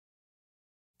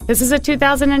This is a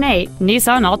 2008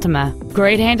 Nissan Altima.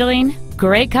 Great handling,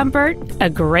 great comfort, a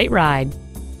great ride.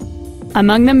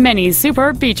 Among the many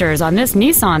superb features on this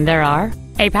Nissan there are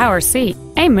a power seat,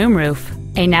 a moonroof,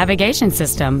 a navigation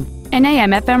system, an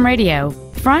AM/FM radio,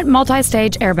 front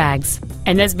multi-stage airbags,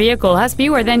 and this vehicle has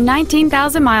fewer than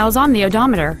 19,000 miles on the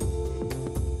odometer.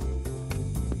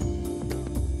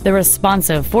 The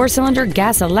responsive four-cylinder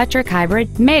gas-electric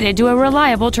hybrid, mated to a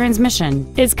reliable transmission,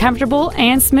 is comfortable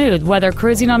and smooth whether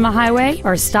cruising on the highway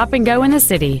or stop and go in the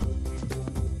city.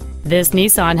 This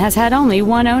Nissan has had only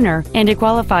one owner, and it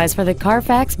qualifies for the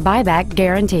Carfax buyback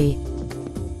guarantee.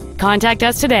 Contact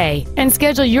us today and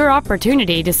schedule your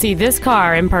opportunity to see this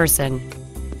car in person.